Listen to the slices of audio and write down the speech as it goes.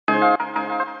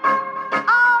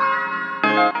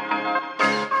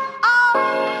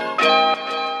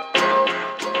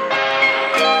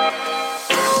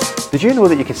Did you know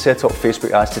that you can set up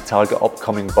Facebook ads to target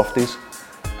upcoming birthdays?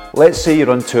 Let's say you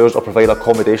run tours or provide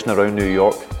accommodation around New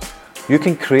York. You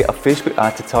can create a Facebook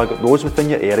ad to target those within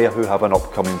your area who have an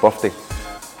upcoming birthday.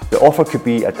 The offer could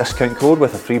be a discount code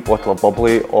with a free bottle of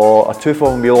bubbly or a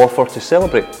 2-for-1 meal offer to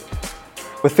celebrate.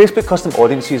 With Facebook Custom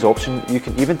Audiences option, you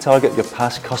can even target your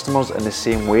past customers in the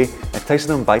same way, enticing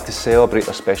them back to celebrate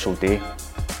a special day.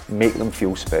 Make them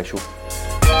feel special.